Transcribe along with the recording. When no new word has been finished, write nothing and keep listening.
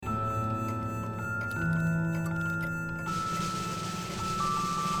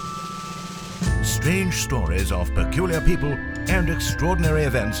strange stories of peculiar people and extraordinary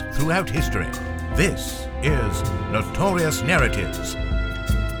events throughout history. This is Notorious Narratives.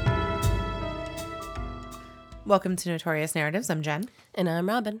 Welcome to Notorious Narratives. I'm Jen. And I'm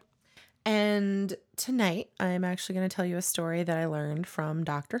Robin. And tonight I'm actually going to tell you a story that I learned from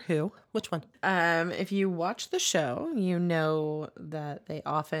Doctor Who. Which one? If you watch the show, you know that they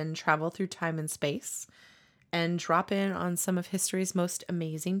often travel through time and space and drop in on some of history's most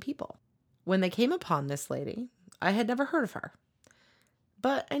amazing people. When they came upon this lady, I had never heard of her,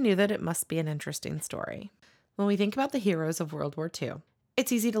 but I knew that it must be an interesting story. When we think about the heroes of World War II,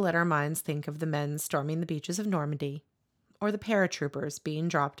 it's easy to let our minds think of the men storming the beaches of Normandy, or the paratroopers being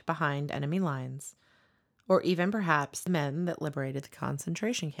dropped behind enemy lines, or even perhaps the men that liberated the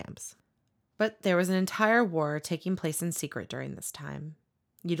concentration camps. But there was an entire war taking place in secret during this time,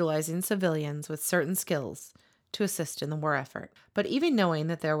 utilizing civilians with certain skills to assist in the war effort. But even knowing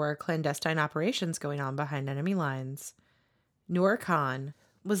that there were clandestine operations going on behind enemy lines, Noor Khan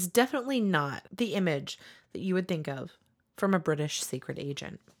was definitely not the image that you would think of from a British secret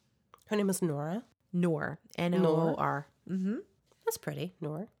agent. Her name was Nora. Noor, N-O-O-R. Mm-hmm. That's pretty,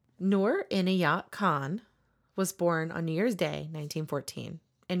 Noor. Noor Inayat Khan was born on New Year's Day, 1914,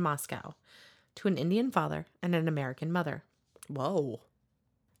 in Moscow, to an Indian father and an American mother. Whoa.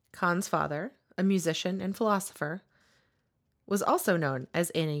 Khan's father, a musician and philosopher, was also known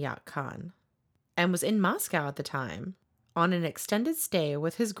as Inayat Khan, and was in Moscow at the time on an extended stay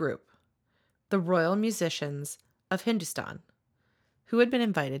with his group, the Royal Musicians of Hindustan, who had been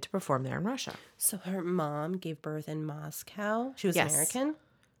invited to perform there in Russia. So her mom gave birth in Moscow? She was Yes. American?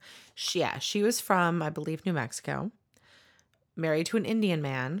 She was from, I believe, New Mexico, married to an Indian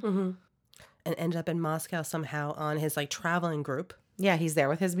man. Mm-hmm. And ended up in Moscow somehow on his traveling group. Yeah, he's there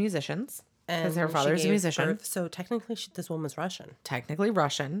with his musicians. Because her she father's a gave musician. birth. So technically this woman was Russian. Technically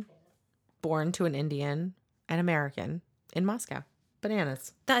Russian, born to an Indian and American in Moscow.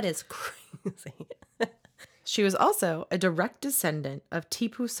 Bananas. That is crazy. She was also a direct descendant of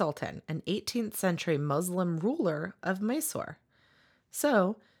Tipu Sultan, an 18th century Muslim ruler of Mysore.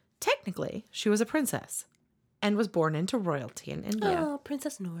 So, technically, she was a princess and was born into royalty in India. Oh,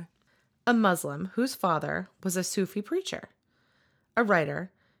 Princess Noor. A Muslim whose father was a Sufi preacher, a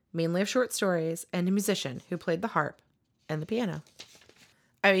writer, mainly of short stories, and a musician who played the harp and the piano.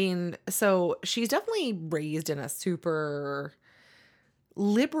 I mean, so she's definitely raised in a super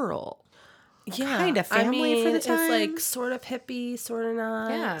liberal kind of family for the time. It's like sort of hippie, sort of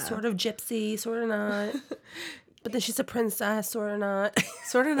not. Yeah. Sort of gypsy, sort of not. But then she's a princess, sort of not.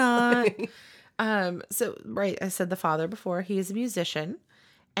 Sort of not. Right, I said the father before. He is a musician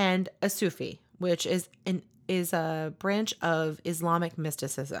and a Sufi, which is a branch of Islamic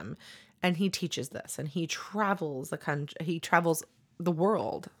mysticism, and he teaches this, and he travels the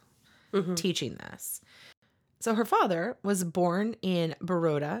world teaching this. So her father was born in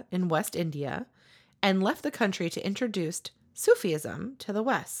Baroda in West India and left the country to introduce Sufism to the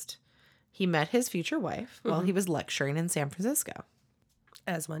West. He met his future wife while he was lecturing in San Francisco.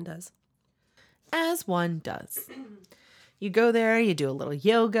 As one does. As one does. You go there, you do a little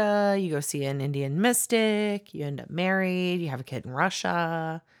yoga, you go see an Indian mystic, you end up married, you have a kid in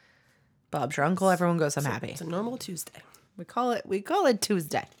Russia. Bob's your uncle, everyone goes, I'm happy. It's a normal Tuesday. We call it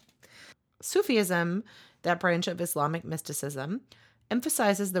Tuesday. Sufism, that branch of Islamic mysticism,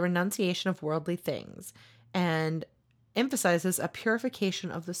 emphasizes the renunciation of worldly things and emphasizes a purification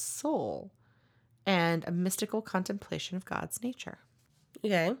of the soul and a mystical contemplation of God's nature.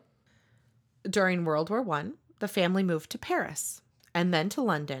 Okay. During World War I, the family moved to Paris and then to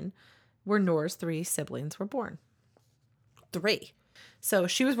London, where Noor's 3 siblings were born. 3. So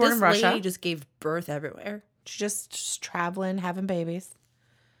she was born This in Russia. lady just gave birth everywhere. She's just traveling, having babies,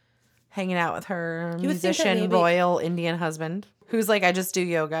 hanging out with her You would think that musician, maybe- royal Indian husband, who's like, I just do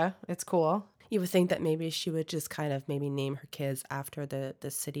yoga. It's cool. You would think that maybe she would just kind of maybe name her kids after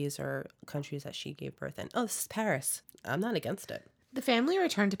the cities or countries that she gave birth in. Oh, this is Paris. I'm not against it. The family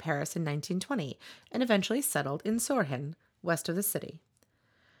returned to Paris in 1920 and eventually settled in Sorhin, west of the city.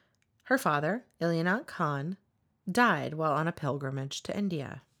 Her father, Inayat Khan, died while on a pilgrimage to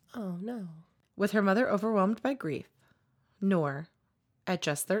India. Oh, no. With her mother overwhelmed by grief, Noor, at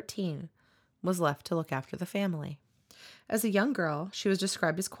just 13, was left to look after the family. As a young girl, she was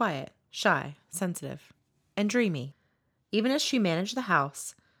described as quiet, shy, sensitive, and dreamy. Even as she managed the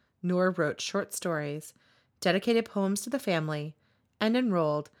house, Noor wrote short stories, dedicated poems to the family, and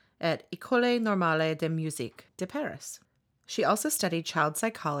enrolled at École Normale de Musique de Paris. She also studied child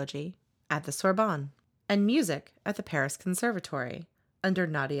psychology at the Sorbonne and music at the Paris Conservatory under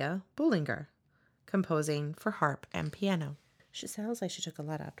Nadia Boulanger, composing for harp and piano. She sounds like she took a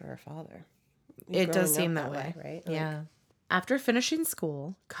lot after her father. It does Growing seem up that way. right? Yeah. After finishing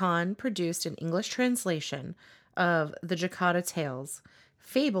school, Khan produced an English translation of the Jakata Tales,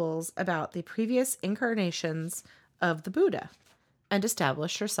 fables about the previous incarnations of the Buddha, and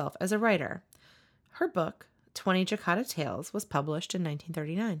established herself as a writer. Her book, 20 Jakata Tales, was published in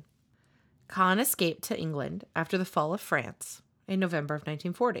 1939. Khan escaped to England after the fall of France in November of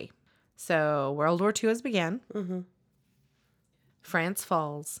 1940. So World War II has begun. Mm-hmm. France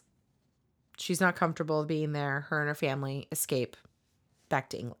falls. She's not comfortable being there. Her and her family escape back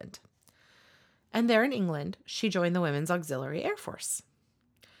to England. And there in England, she joined the Women's Auxiliary Air Force.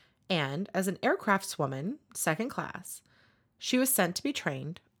 And as an aircraftswoman, second class, she was sent to be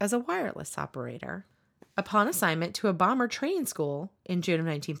trained as a wireless operator. Upon assignment to a bomber training school in June of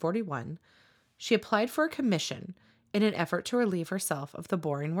 1941, she applied for a commission in an effort to relieve herself of the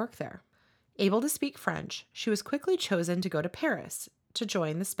boring work there. Able to speak French, she was quickly chosen to go to Paris to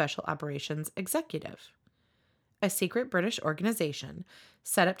join the Special Operations Executive, a secret British organization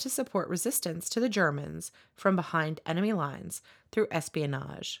set up to support resistance to the Germans from behind enemy lines through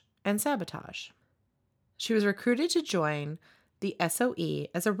espionage and sabotage. She was recruited to join the SOE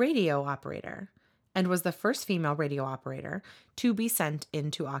as a radio operator and was the first female radio operator to be sent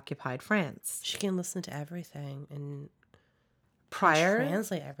into occupied France. She can listen to everything and Prior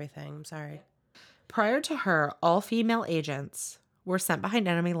translate everything. I'm sorry. to her, all female agents were sent behind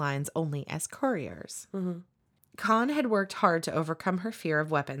enemy lines only as couriers. Mm-hmm. Khan had worked hard to overcome her fear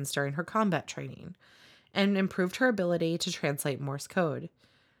of weapons during her combat training and improved her ability to translate Morse code.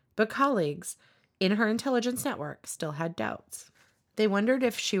 But colleagues in her intelligence network still had doubts. They wondered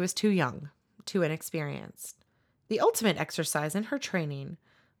if she was too young, too inexperienced. The ultimate exercise in her training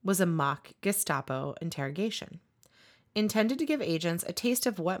was a mock Gestapo interrogation, intended to give agents a taste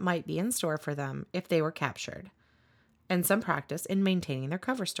of what might be in store for them if they were captured, and some practice in maintaining their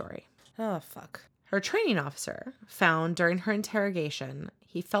cover story. Oh, fuck. Her training officer found during her interrogation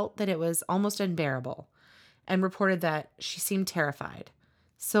he felt that it was almost unbearable and reported that she seemed terrified,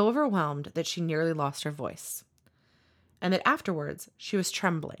 so overwhelmed that she nearly lost her voice, and that afterwards she was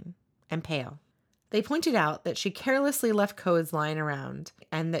trembling and pale. They pointed out that she carelessly left codes lying around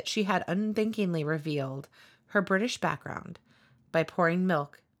and that she had unthinkingly revealed her British background by pouring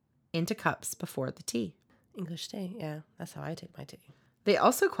milk into cups before the tea. English tea. Yeah, that's how I take my tea. They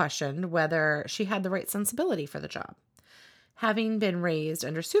also questioned whether she had the right sensibility for the job, having been raised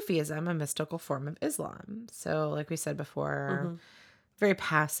under Sufism, a mystical form of Islam. So, like we said before, very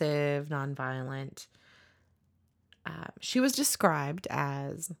passive, nonviolent. She was described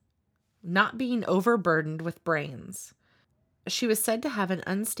as not being overburdened with brains. She was said to have an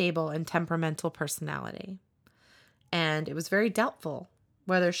unstable and temperamental personality, and it was very doubtful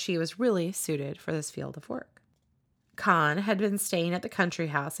whether she was really suited for this field of work. Khan had been staying at the country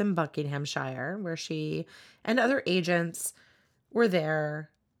house in Buckinghamshire, where she and other agents were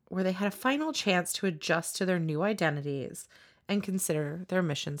there, where they had a final chance to adjust to their new identities and consider their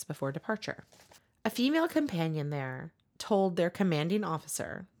missions before departure. A female companion there told their commanding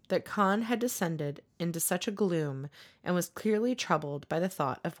officer that Khan had descended into such a gloom and was clearly troubled by the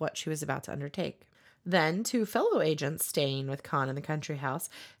thought of what she was about to undertake. Then, two fellow agents staying with Khan in the country house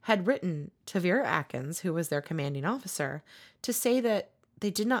had written to Vera Atkins, who was their commanding officer, to say that they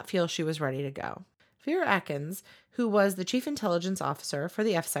did not feel she was ready to go. Vera Atkins, who was the chief intelligence officer for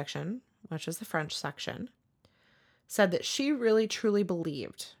the F section, which was the French section, said that she really truly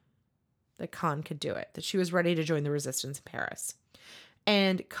believed that Khan could do it, that she was ready to join the resistance in Paris,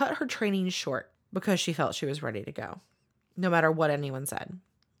 and cut her training short because she felt she was ready to go, no matter what anyone said.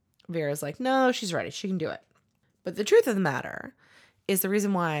 Vera's like, no, she's ready. She can do it. But the truth of the matter is the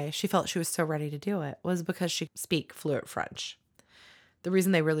reason why she felt she was so ready to do it was because she speak fluent French. The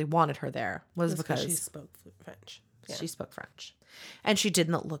reason they really wanted her there was because she spoke French. Yeah. She spoke French. And she did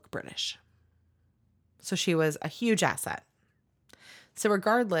not look British. So she was a huge asset. So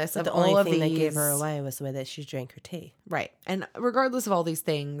regardless of all of these... The only thing that gave her away was the way that she drank her tea. Right. And regardless of all these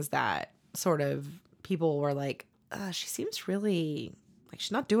things that sort of people were like, she seems really... like,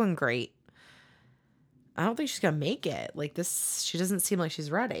 she's not doing great. I don't think she's going to make it. Like, this, she doesn't seem like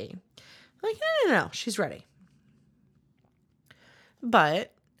she's ready. Like, no, she's ready.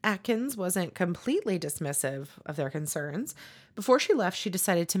 But Atkins wasn't completely dismissive of their concerns. Before she left, she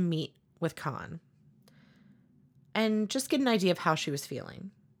decided to meet with Khan and just get an idea of how she was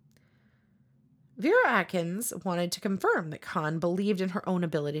feeling. Vera Atkins wanted to confirm that Khan believed in her own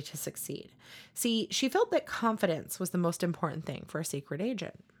ability to succeed. See, she felt that confidence was the most important thing for a secret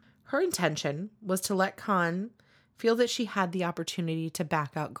agent. Her intention was to let Khan feel that she had the opportunity to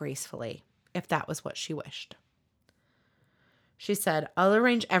back out gracefully, if that was what she wished. She said, I'll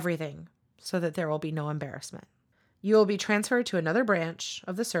arrange everything so that there will be no embarrassment. You will be transferred to another branch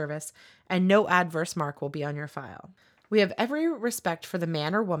of the service, and no adverse mark will be on your file. We have every respect for the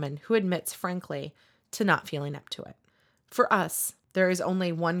man or woman who admits frankly to not feeling up to it. For us, there is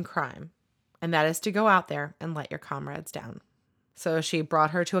only one crime, and that is to go out there and let your comrades down. So she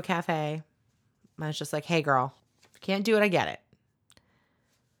brought her to a cafe. I was just like, hey, girl, if you can't do it, I get it.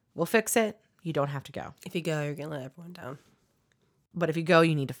 We'll fix it. You don't have to go. If you go, you're going to let everyone down. But if you go,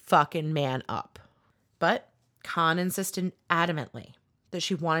 you need to fucking man up. But Khan insisted adamantly that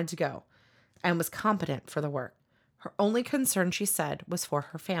she wanted to go and was competent for the work. Her only concern, she said, was for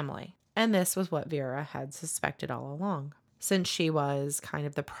her family. And this was what Vera had suspected all along. Since she was kind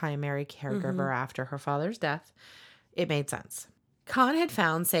of the primary caregiver after her father's death, it made sense. Khan had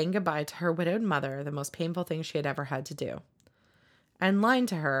found saying goodbye to her widowed mother the most painful thing she had ever had to do. And lying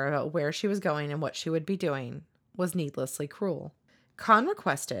to her about where she was going and what she would be doing was needlessly cruel. Khan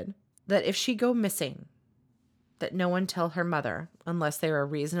requested that if she go missing, that no one tell her mother unless they were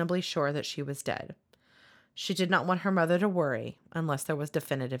reasonably sure that she was dead. She did not want her mother to worry unless there was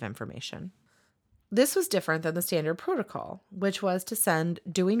definitive information. This was different than the standard protocol, which was to send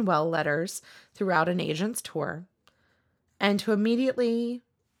doing well letters throughout an agent's tour and to immediately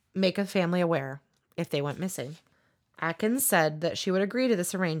make a family aware if they went missing. Atkins said that she would agree to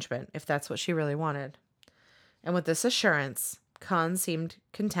this arrangement if that's what she really wanted. And with this assurance, Khan seemed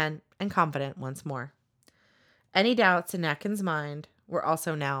content and confident once more. Any doubts in Atkins' mind were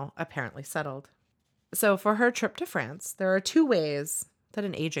also now apparently settled. So for her trip to France, there are two ways that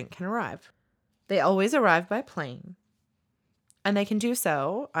an agent can arrive. They always arrive by plane, and they can do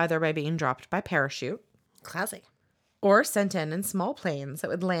so either by being dropped by parachute, Classy. or sent in small planes that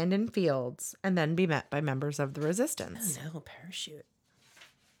would land in fields and then be met by members of the resistance. Oh no, parachute.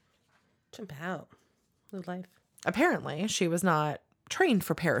 Jump out. Live life. Apparently, she was not trained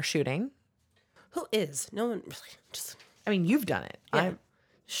for parachuting. Who is? No one really. Just I mean, you've done it. yeah.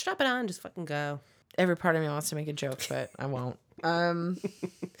 Strap it on, just fucking go. Every part of me wants to make a joke, but I won't.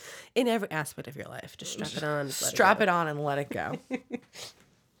 In every aspect of your life, just strap it on. Strap it on and let it go.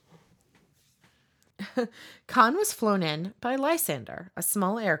 Khan was flown in by Lysander, a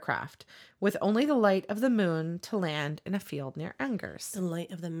small aircraft, with only the light of the moon to land in a field near Angers. The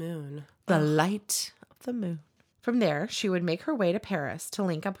light of the moon. The light of the moon. From there, she would make her way to Paris to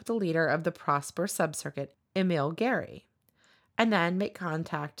link up with the leader of the Prosper subcircuit, Emile Gary, and then make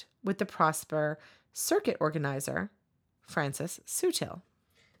contact with the Prosper circuit organizer, Francis Sutil.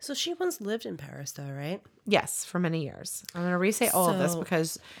 So she once lived in Paris, though, right? Yes, for many years. I'm going to re-say all of this So-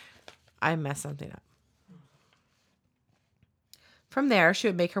 because I messed something up. From there, she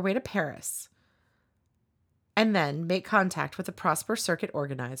would make her way to Paris and then make contact with the Prosper circuit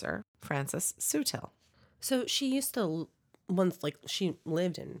organizer, Francis Sutil. So she used to once, like, she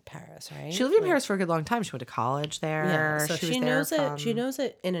lived in Paris, right? She lived in Like, Paris for a good long time. She went to college there. Yeah, so was she there knows it. from- She knows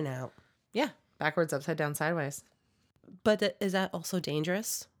it in and out. Yeah, backwards, upside down, sideways. But is that also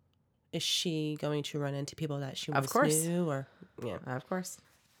dangerous? Is she going to run into people that she Of once course. knew? Or yeah. Of course.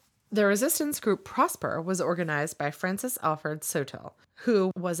 The resistance group Prosper was organized by Francis Alfred Sutil,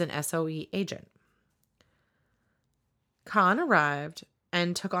 who was an SOE agent. Khan arrived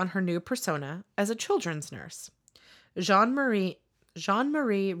and took on her new persona as a children's nurse, Jean-Marie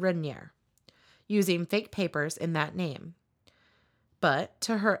Renier, using fake papers in that name. But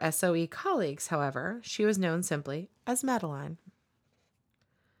to her SOE colleagues, however, she was known simply as Madeline.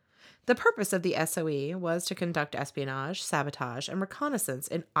 The purpose of the SOE was to conduct espionage, sabotage, and reconnaissance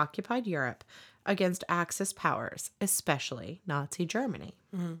in occupied Europe against Axis powers, especially Nazi Germany.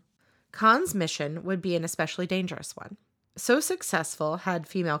 Khan's mission would be an especially dangerous one. So successful had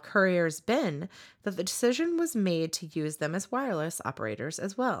female couriers been that the decision was made to use them as wireless operators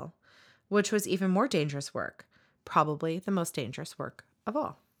as well, which was even more dangerous work, probably the most dangerous work of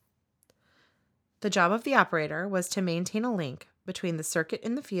all. The job of the operator was to maintain a link between the circuit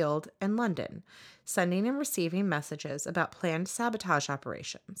in the field and London, sending and receiving messages about planned sabotage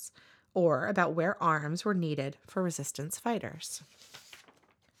operations or about where arms were needed for resistance fighters.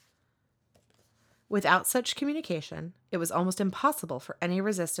 Without such communication, it was almost impossible for any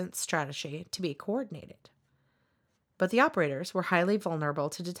resistance strategy to be coordinated. But the operators were highly vulnerable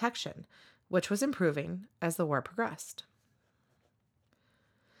to detection, which was improving as the war progressed.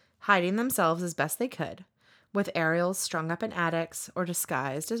 Hiding themselves as best they could, with aerials strung up in attics or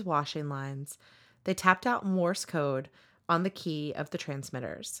disguised as washing lines, they tapped out Morse code on the key of the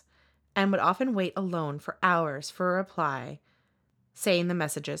transmitters, and would often wait alone for hours for a reply saying the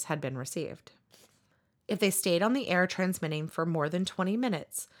messages had been received. If they stayed on the air transmitting for more than 20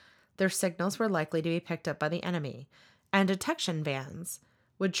 minutes, their signals were likely to be picked up by the enemy, and detection vans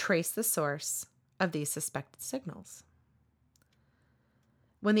would trace the source of these suspected signals.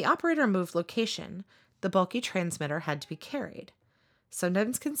 When the operator moved location, the bulky transmitter had to be carried,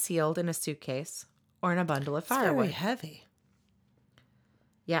 sometimes concealed in a suitcase or in a bundle of It's firewood. very heavy.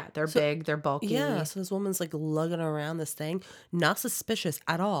 Yeah, they're big, they're bulky. Yeah, so this woman's like lugging around this thing, not suspicious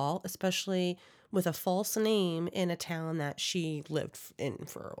at all, especially with a false name in a town that she lived in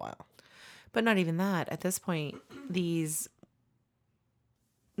for a while. But not even that. At this point, these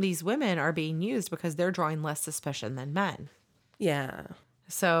women are being used because they're drawing less suspicion than men. Yeah.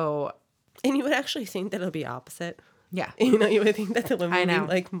 So, And you would actually think that it'll be opposite. yeah. You know, you would think that the women I would know.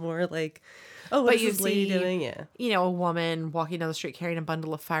 be like more like, oh, what But is you this lady see, doing? Yeah. a woman walking down the street carrying a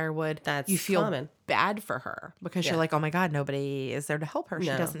bundle of firewood. That's you feel common. bad for her because Yeah. you're like, oh my God, nobody is there to help her. She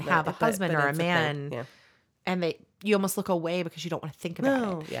No, doesn't but- have a but- husband but or a it's thing. man. Yeah. And you almost look away because you don't want to think about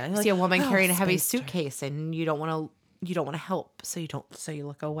No, it. yeah, You you're see a like, woman "Oh, carrying a heavy spinster." suitcase and you don't want to help, so you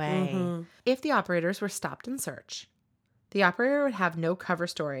look away. Mm-hmm. If the operators were stopped in search, the operator would have no cover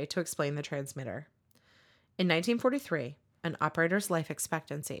story to explain the transmitter. In 1943, an operator's life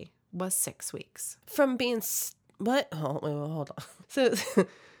expectancy was 6 weeks. From being, what? Oh, wait, hold on. So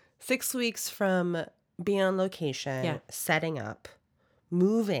 6 weeks from being on location, Yeah. setting up,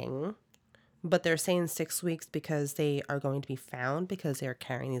 moving, but they're saying 6 weeks because they are going to be found because they're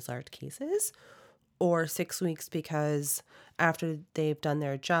carrying these large cases, or 6 weeks because after they've done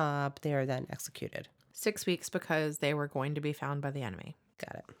their job, they are then executed. 6 weeks because they were going to be found by the enemy.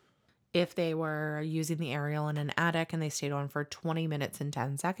 Got it. If they were using the aerial in an attic and they stayed on for 20 minutes and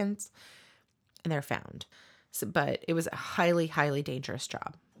 10 seconds, and they're found. So, but it was a highly, highly dangerous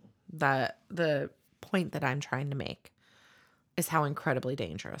job. The point that I'm trying to make is how incredibly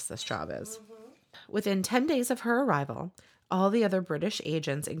dangerous this job is. Within 10 days of her arrival, all the other British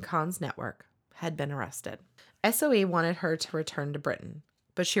agents in Khan's network had been arrested. SOE wanted her to return to Britain,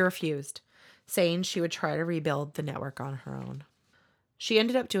 but she refused, saying she would try to rebuild the network on her own. She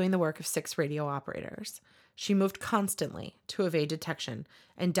ended up doing the work of 6 radio operators. She moved constantly to evade detection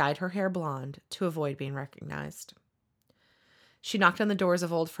and dyed her hair blonde to avoid being recognized. She knocked on the doors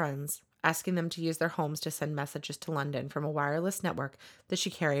of old friends, asking them to use their homes to send messages to London from a wireless network that she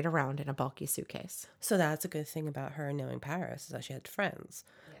carried around in a bulky suitcase. So that's a good thing about her knowing Paris is that she had friends.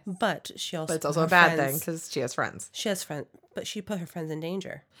 But she also But it's put also her a bad thing friends- because she has friends. She has friends, but she put her friends in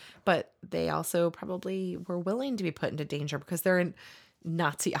danger. But they also probably were willing to be put into danger because they're in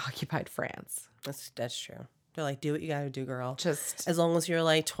Nazi-occupied France. That's true. They're like, do what you gotta do, girl. Just As long as you're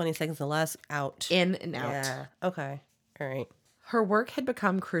like 20 seconds or less, out. in and out. Yeah. Okay. All right. Her work had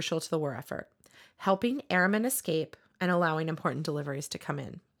become crucial to the war effort, helping airmen escape and allowing important deliveries to come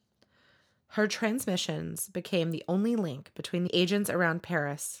in. Her transmissions became the only link between the agents around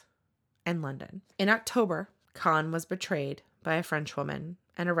Paris and London. In October, Khan was betrayed by a French woman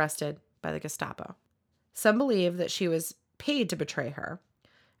and arrested by the Gestapo. Some believe that she was paid to betray her,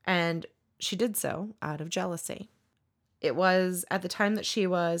 and she did so out of jealousy. It was at the time that she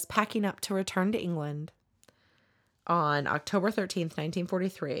was packing up to return to England on October 13th,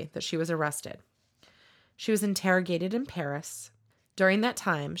 1943, that she was arrested. She was interrogated in Paris. During that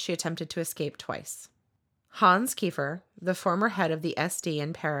time, she attempted to escape twice. Hans Kiefer, the former head of the SD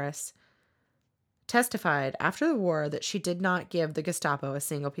in Paris, testified after the war that she did not give the Gestapo a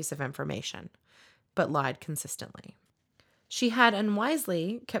single piece of information, but lied consistently. She had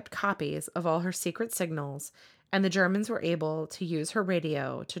unwisely kept copies of all her secret signals, and the Germans were able to use her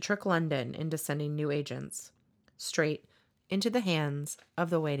radio to trick London into sending new agents straight into the hands of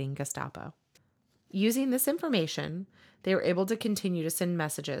the waiting Gestapo. Using this information, they were able to continue to send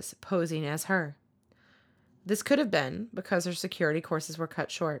messages posing as her. This could have been because her security courses were cut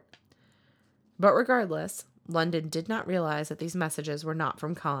short. But regardless, London did not realize that these messages were not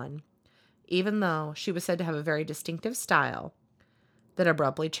from Khan, even though she was said to have a very distinctive style that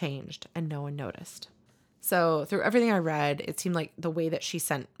abruptly changed and no one noticed. So through everything I read, it seemed like the way that she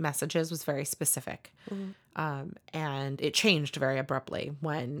sent messages was very specific. And it changed very abruptly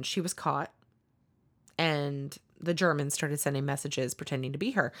when she was caught and the Germans started sending messages pretending to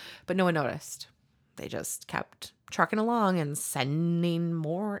be her, but no one noticed. They just kept trucking along and sending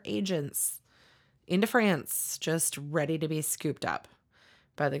more agents into France, just ready to be scooped up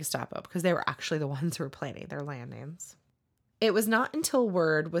by the Gestapo because they were actually the ones who were planning their landings. It was not until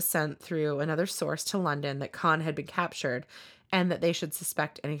word was sent through another source to London that Khan had been captured and that they should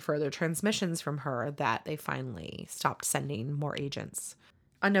suspect any further transmissions from her that they finally stopped sending more agents.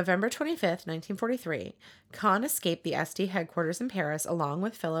 On November 25th, 1943, Khan escaped the SD headquarters in Paris along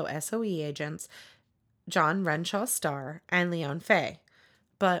with fellow SOE agents John Renshaw Starr and Leon Fay,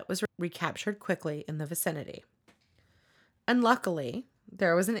 but was recaptured quickly in the vicinity. Unluckily,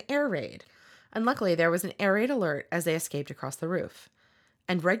 there was an air raid. And luckily, there was an air raid alert as they escaped across the roof.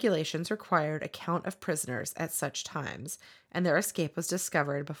 And regulations required a count of prisoners at such times, and their escape was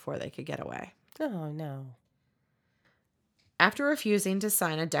discovered before they could get away. Oh, no. After refusing to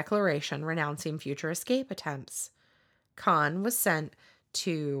sign a declaration renouncing future escape attempts, Khan was sent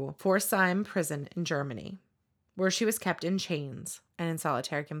to Pforzheim prison in Germany, where she was kept in chains and in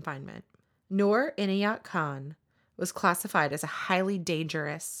solitary confinement. Noor Inayat Khan was classified as a highly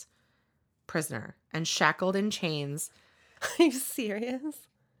dangerous prisoner and shackled in chains. Are you serious?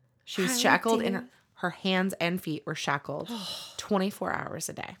 She was shackled in her hands and feet were shackled 24 hours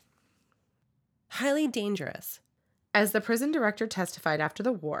a day. Highly dangerous. As the prison director testified after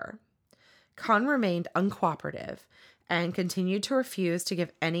the war, Khan remained uncooperative and continued to refuse to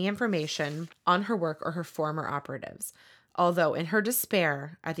give any information on her work or her former operatives, although in her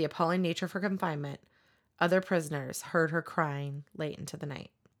despair at the appalling nature of her confinement, other prisoners heard her crying late into the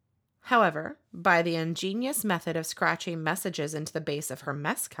night. However, by the ingenious method of scratching messages into the base of her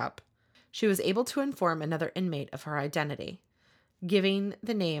mess cup, she was able to inform another inmate of her identity, giving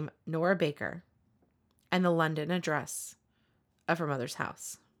the name Nora Baker and the London address of her mother's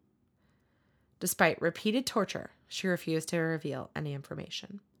house. Despite repeated torture, she refused to reveal any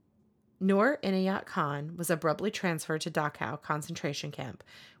information. Noor Inayat Khan was abruptly transferred to Dachau concentration camp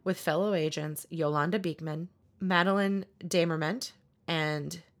with fellow agents Yolanda Beekman, Madeleine Damerment,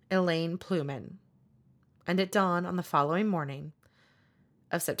 and Elaine Pluman. And at dawn on the following morning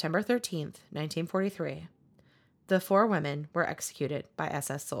of September 13th, 1943, the 4 women were executed by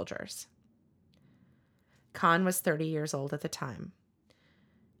SS soldiers. Khan was 30 years old at the time.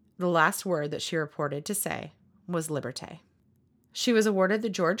 The last word that she reported to say was Liberté. She was awarded the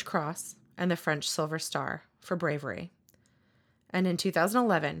George Cross and the French Silver Star for bravery. And in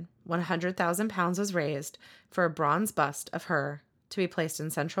 2011, 100,000 pounds was raised for a bronze bust of her to be placed in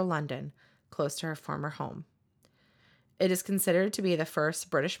central London, close to her former home. It is considered to be the first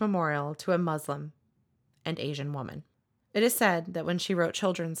British memorial to a Muslim and Asian woman. It is said that when she wrote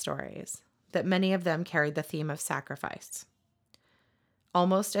children's stories, that many of them carried the theme of sacrifice,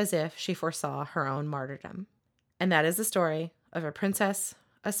 almost as if she foresaw her own martyrdom. And that is the story of a princess,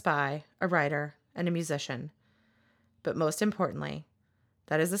 a spy, a writer, and a musician. But most importantly,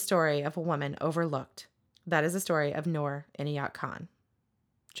 that is the story of a woman overlooked. That is the story of Noor Inayat Khan.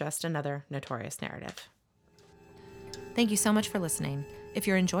 Just another notorious narrative. Thank you so much for listening. If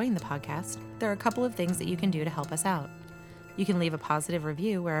you're enjoying the podcast, there are a couple of things that you can do to help us out. You can leave a positive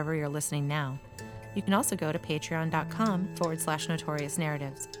review wherever you're listening now. You can also go to patreon.com/notorious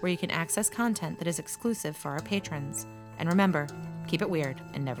narratives, where you can access content that is exclusive for our patrons. And remember, keep it weird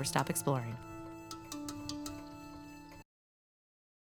and never stop exploring.